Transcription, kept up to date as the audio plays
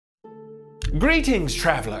Greetings,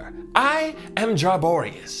 traveler. I am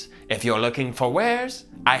Jarborius. If you're looking for wares,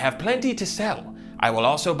 I have plenty to sell. I will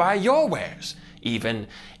also buy your wares, even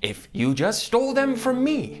if you just stole them from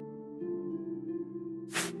me.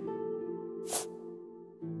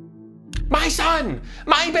 My son!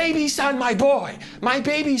 My baby son, my boy! My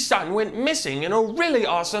baby son went missing in a really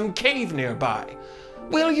awesome cave nearby.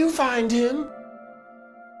 Will you find him?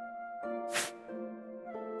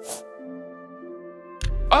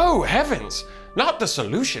 Oh, heavens! Not the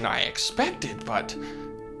solution I expected, but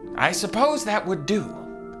I suppose that would do.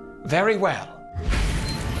 Very well.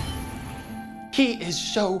 He is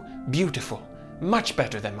so beautiful. Much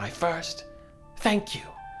better than my first. Thank you.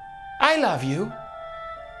 I love you.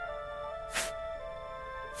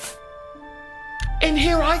 And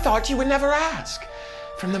here I thought you would never ask.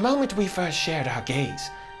 From the moment we first shared our gaze,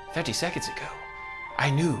 30 seconds ago, I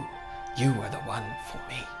knew you were the one for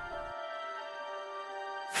me.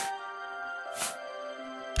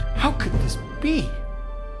 How could this be?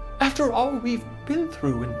 After all we've been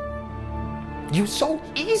through, and you so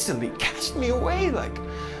easily cast me away like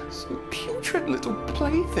some putrid little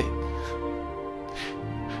plaything.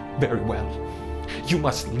 Very well. You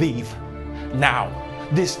must leave. Now.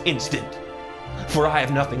 This instant. For I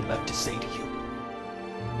have nothing left to say to you.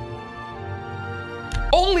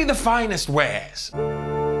 Only the finest wares.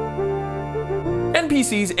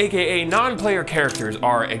 NPCs, aka non-player characters,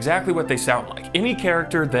 are exactly what they sound like. Any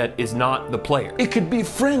character that is not the player. It could be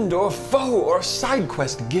friend or foe or side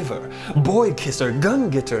quest giver, boy kisser, gun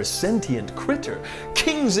getter, sentient critter,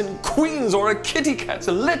 kings and queens or a kitty cat's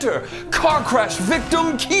litter, car crash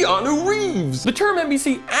victim Keanu Reeves. The term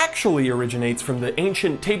NPC actually originates from the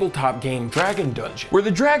ancient tabletop game Dragon Dungeon, where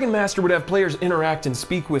the Dragon Master would have players interact and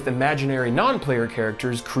speak with imaginary non-player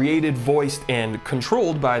characters created, voiced, and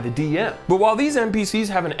controlled by the DM. But while these NPCs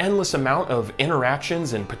have an endless amount of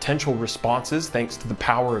interactions and potential responses thanks to the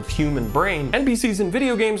power of human brain, NPCs in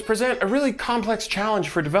video games present a really complex challenge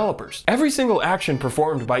for developers. Every single action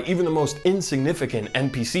performed by even the most insignificant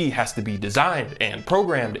NPC has to be designed and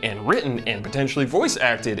programmed and written and potentially voice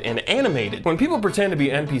acted and animated. When people pretend to be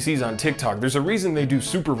NPCs on TikTok, there's a reason they do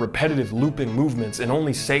super repetitive looping movements and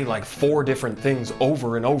only say like 4 different things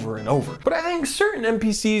over and over and over. But I think certain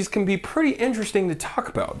NPCs can be pretty interesting to talk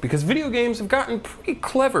about because video games have gotten pretty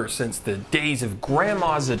clever since the days of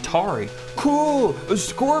Grandma's Atari. Cool, a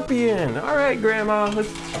scorpion. All right, Grandma,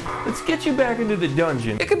 let's get you back into the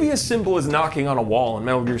dungeon. It could be as simple as knocking on a wall in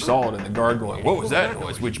Metal Gear Solid and the guard going, "What was that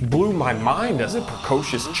noise?" which blew my mind as a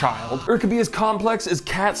precocious child. Or it could be as complex as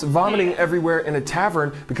cats vomiting everywhere in a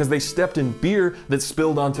tavern because they stepped in beer that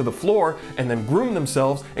spilled onto the floor and then groomed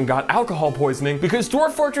themselves and got alcohol poisoning because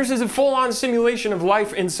Dwarf Fortress is a full-on simulation of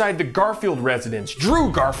life inside the Garfield residence.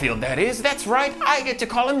 Drew Garfield, that is. That's right, I get to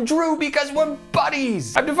call him Drew because we're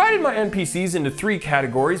buddies. I've divided my NPCs into 3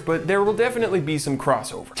 categories, but there will definitely be some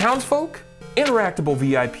crossover. Townsfolk, interactable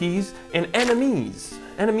VIPs, and enemies.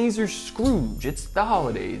 Enemies are Scrooge. It's the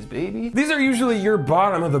holidays, baby. These are usually your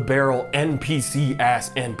bottom of the barrel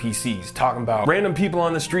NPC-ass NPCs, talking about random people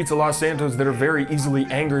on the streets of Los Santos that are very easily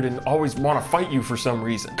angered and always want to fight you for some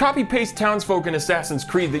reason. Copy-paste townsfolk in Assassin's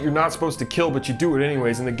Creed that you're not supposed to kill, but you do it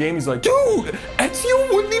anyways, and the game is like, dude,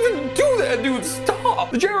 Ezio wouldn't even do that, dude,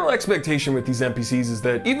 stop! The general expectation with these NPCs is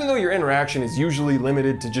that even though your interaction is usually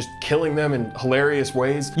limited to just killing them in hilarious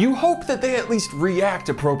ways, you hope that they at least react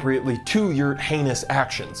appropriately to your heinous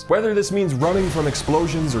actions. Whether this means running from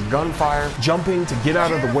explosions or gunfire, jumping to get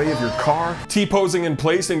out of the way of your car, T-posing in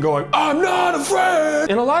place and going, "I'm not afraid!"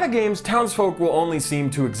 In a lot of games, townsfolk will only seem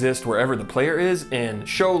to exist wherever the player is and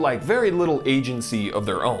show like very little agency of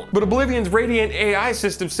their own. But Oblivion's Radiant AI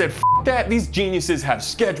system said, "F that, these geniuses have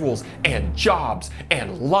schedules and jobs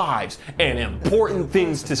and lives and important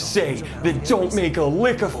things to say that don't make a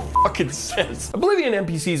lick of fucking sense." Oblivion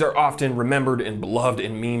NPCs are often remembered and beloved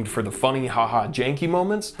and memed for the funny haha janky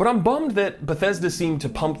moments, but I'm bummed that Bethesda seemed to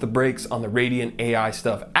pump the brakes on the Radiant AI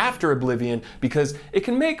stuff after Oblivion because it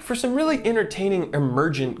can make for some really entertaining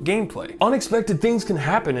emergent gameplay. Unexpected things can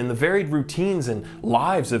happen and the varied routines and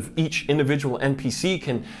lives of each individual NPC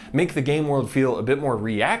can make the game world feel a bit more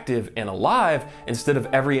reactive and alive instead of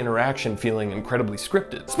every interaction feeling incredibly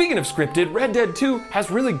scripted. Speaking of scripted, Red Dead 2 has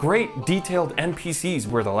really great detailed NPCs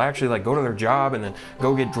where they'll actually like go to their job and then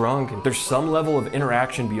go get drunk, and there's some level of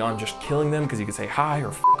interaction beyond just killing them because you can say hi or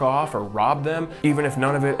f off or rob them, even if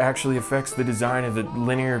none of it actually affects the design of the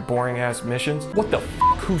linear boring ass missions. What the f?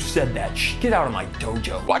 Who said that? Get out of my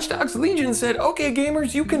dojo. Watch Dogs Legion said, "Okay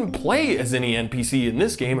gamers, you can play as any NPC in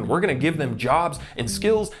this game and we're gonna give them jobs and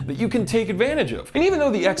skills that you can take advantage of." And even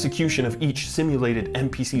though the execution of each simulated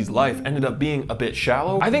NPC's life ended up being a bit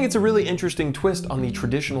shallow, I think it's a really interesting twist on the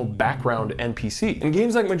traditional background NPC. In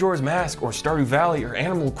games like Majora's Mask or Stardew Valley or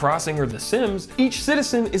Animal Crossing or The Sims, each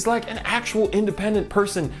citizen is like an actual independent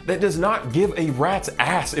person that does not give a rat's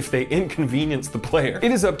ass if they inconvenience the player.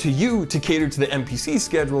 It is up to you to cater to the NPC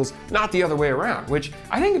schedules, not the other way around, which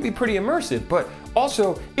I think would be pretty immersive, but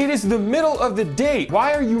also, it is the middle of the day.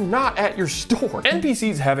 Why are you not at your store?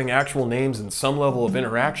 NPCs having actual names and some level of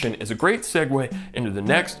interaction is a great segue into the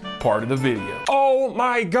next part of the video. Oh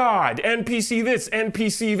my God, NPC this,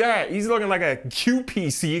 NPC that. He's looking like a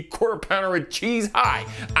QPC, quarter pounder with cheese. Hi,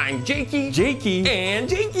 I'm Jakey, and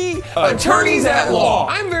Jakey, attorneys at law.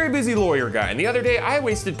 I'm a very busy lawyer guy, and the other day I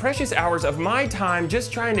wasted precious hours of my time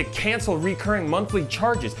just trying to cancel recurring monthly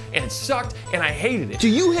charges, and it sucked, and I hated it. Do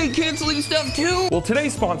you hate canceling stuff too? Well,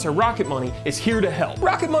 today's sponsor, Rocket Money, is here to help.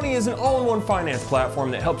 Rocket Money is an all-in-one finance platform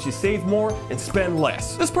that helps you save more and spend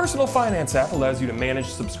less. This personal finance app allows you to manage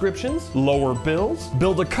subscriptions, lower bills,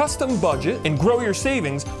 build a custom budget, and grow your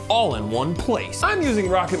savings all in one place. I'm using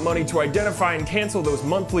Rocket Money to identify and cancel those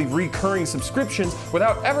monthly recurring subscriptions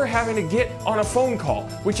without ever having to get on a phone call,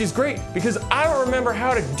 which is great because I don't remember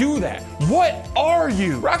how to do that. What are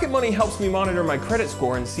you? Rocket Money helps me monitor my credit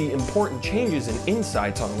score and see important changes and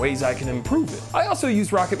insights on ways I can improve it. I also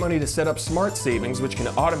use Rocket Money to set up smart savings, which can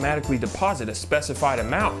automatically deposit a specified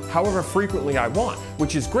amount however frequently I want,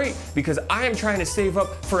 which is great because I am trying to save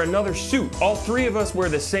up for another suit. All three of us wear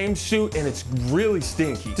the same suit and it's really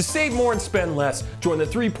stinky. To save more and spend less, join the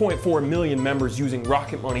 3.4 million members using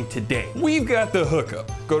Rocket Money today. We've got the hookup.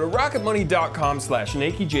 Go to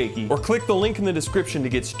rocketmoney.com/NakeyJakey or click the link in the description to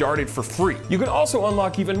get started for free. You can also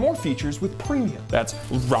unlock even more features with premium. That's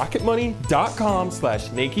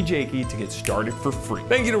rocketmoney.com/NakeyJakey to get started for free.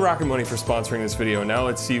 Thank you to Rocket Money for sponsoring this video. Now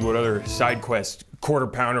let's see what other side quest quarter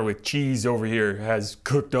pounder with cheese over here has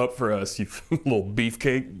cooked up for us, you little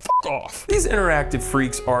beefcake. Fuck off. These interactive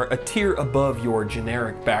freaks are a tier above your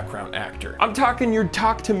generic background actor. I'm talking your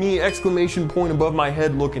talk to me exclamation point above my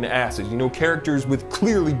head looking asses. You know, characters with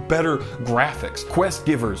clearly better graphics, quest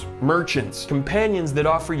givers, merchants, companions that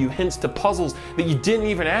offer you hints to puzzles that you didn't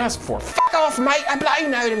even ask for. Fuck off, mate, I bloody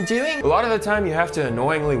know what I'm doing. A lot of the time you have to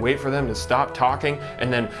annoyingly wait for them to stop talking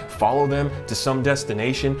and then follow them to some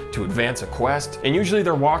destination to advance a quest. And usually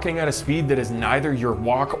they're walking at a speed that is neither your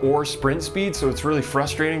walk or sprint speed, so it's really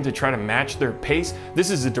frustrating to try to match their pace.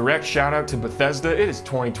 This is a direct shout out to Bethesda. It is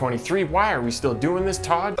 2023. Why are we still doing this,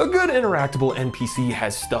 Todd? A good interactable NPC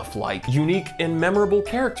has stuff like unique and memorable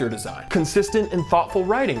character design, consistent and thoughtful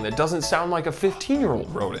writing that doesn't sound like a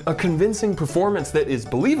 15-year-old wrote it, a convincing performance that is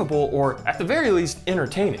believable or at the very least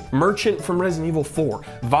entertaining. Merchant from Resident Evil 4,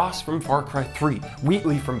 Voss from Far Cry 3,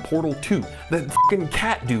 Wheatley from Portal 2, that fucking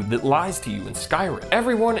cat dude that lies to you in Skyrim.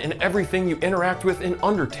 Everyone and everything you interact with in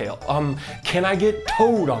Undertale. Can I get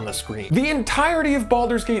Toad on the screen? The entirety of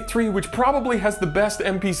Baldur's Gate 3, which probably has the best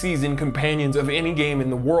NPCs and companions of any game in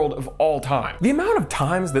the world of all time. The amount of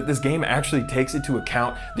times that this game actually takes into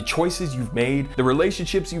account the choices you've made, the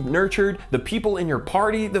relationships you've nurtured, the people in your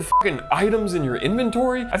party, the fucking items in your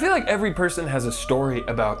inventory. I feel like every person has a story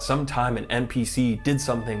about some time an NPC did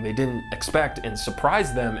something they didn't expect and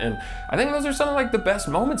surprised them, and I think those are some of like the best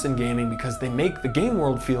moments in gaming because they make the game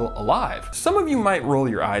world feel alive. Some of you might roll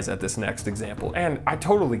your eyes at this next example, and I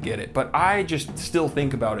totally get it, but I just still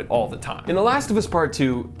think about it all the time. In The Last of Us Part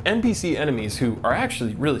 2, NPC enemies who are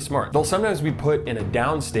actually really smart, they'll sometimes be put in a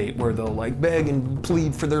down state where they'll like beg and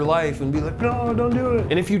plead for their life and be like, no, don't do it.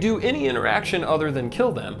 And if you do any interaction other than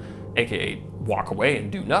kill them, aka walk away and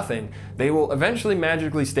do nothing, they will eventually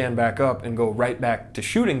magically stand back up and go right back to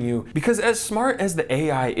shooting you, because as smart as the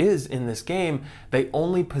AI is in this game, they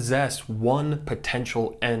only possess one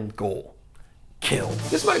potential end goal: kill.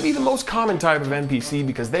 This might be the most common type of NPC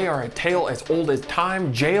because they are a tale as old as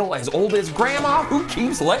time, jail as old as grandma, who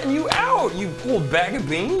keeps letting you out, you old bag of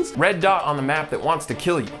beans. Red dot on the map that wants to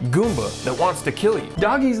kill you. Goomba that wants to kill you.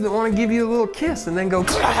 Doggies that want to give you a little kiss and then go.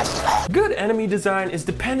 Good enemy design is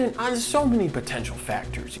dependent on so many potential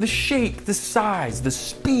factors. The shape, the size, the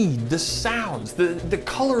speed, the sounds, the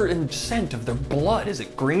color and scent of their blood. Is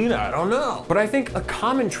it green? I don't know. But I think a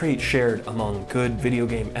common trait shared among good video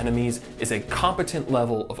game enemies is a competent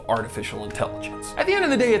level of artificial intelligence. At the end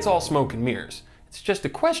of the day, it's all smoke and mirrors. It's just a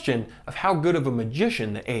question of how good of a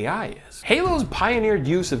magician the AI is. Halo's pioneered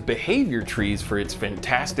use of behavior trees for its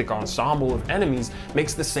fantastic ensemble of enemies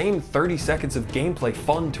makes the same 30 seconds of gameplay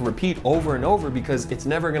fun to repeat over and over because it's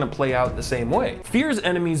never going to play out the same way. F.E.A.R's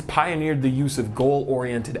enemies pioneered the use of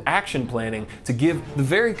goal-oriented action planning to give the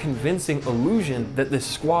very convincing illusion that this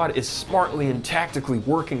squad is smartly and tactically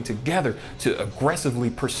working together to aggressively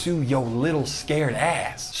pursue yo little scared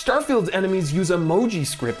ass. Starfield's enemies use emoji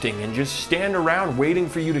scripting and just stand around around waiting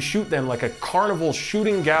for you to shoot them like a carnival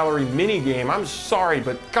shooting gallery mini game. I'm sorry,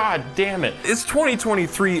 but god damn it. It's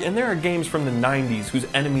 2023 and there are games from the 90s whose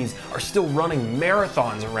enemies are still running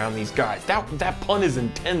marathons around these guys. That pun is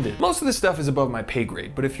intended. Most of this stuff is above my pay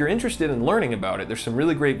grade, but if you're interested in learning about it, there's some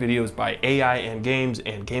really great videos by AI and Games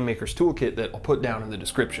and Game Maker's Toolkit that I'll put down in the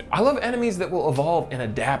description. I love enemies that will evolve and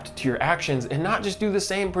adapt to your actions and not just do the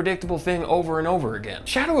same predictable thing over and over again.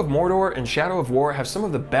 Shadow of Mordor and Shadow of War have some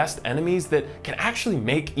of the best enemies that can actually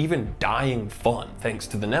make even dying fun thanks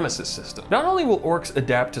to the Nemesis system. Not only will orcs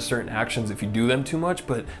adapt to certain actions if you do them too much,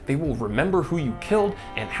 but they will remember who you killed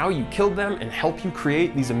and how you killed them and help you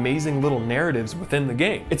create these amazing little narratives within the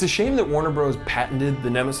game. It's a shame that Warner Bros. Patented the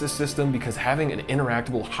Nemesis system because having an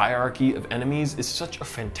interactable hierarchy of enemies is such a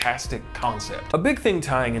fantastic concept. A big thing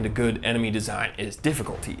tying into good enemy design is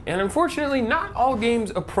difficulty, and unfortunately not all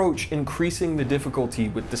games approach increasing the difficulty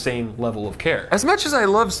with the same level of care. As much as I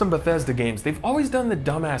love some Bethesda games, they've always done the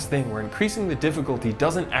dumbass thing where increasing the difficulty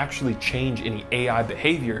doesn't actually change any AI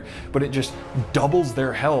behavior, but it just doubles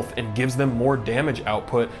their health and gives them more damage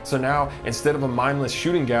output. So now instead of a mindless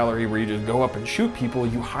shooting gallery where you just go up and shoot people,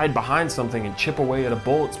 you hide behind something and chip away at a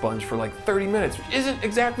bullet sponge for like 30 minutes, which isn't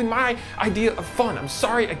exactly my idea of fun. I'm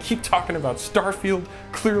sorry I keep talking about Starfield.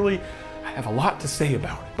 Clearly, I have a lot to say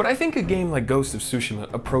about it. But I think a game like Ghost of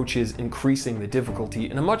Tsushima approaches increasing the difficulty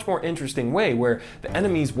in a much more interesting way where the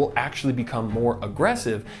enemies will actually become more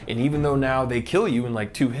aggressive, and even though now they kill you in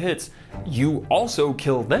like 2 hits, you also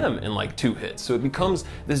kill them in like 2 hits. So it becomes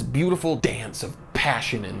this beautiful dance of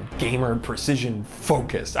passion and gamer precision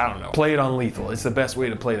focus. I don't know. Play it on lethal. It's the best way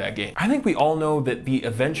to play that game. I think we all know that the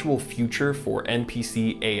eventual future for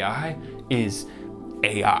NPC AI is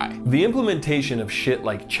AI. The implementation of shit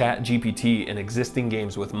like ChatGPT in existing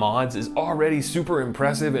games with mods is already super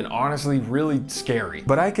impressive and honestly really scary.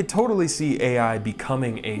 But I could totally see AI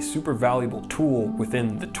becoming a super valuable tool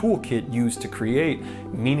within the toolkit used to create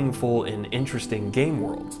meaningful and interesting game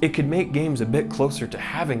worlds. It could make games a bit closer to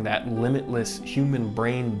having that limitless human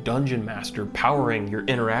brain dungeon master powering your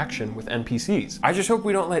interaction with NPCs. I just hope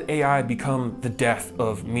we don't let AI become the death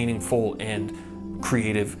of meaningful and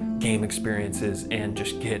creative game experiences and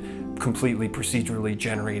just get completely procedurally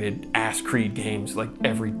generated ass Creed games like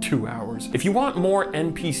every 2 hours. If you want more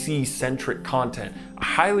NPC-centric content, I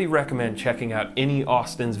highly recommend checking out any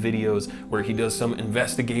Austin's videos where he does some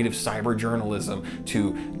investigative cyber journalism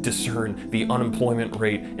to discern the unemployment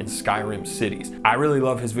rate in Skyrim cities. I really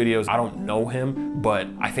love his videos. I don't know him, but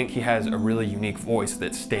I think he has a really unique voice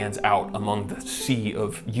that stands out among the sea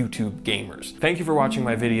of YouTube gamers. Thank you for watching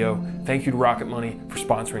my video. Thank you to Rocket Money for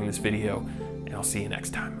sponsoring this video, and I'll see you next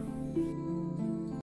time.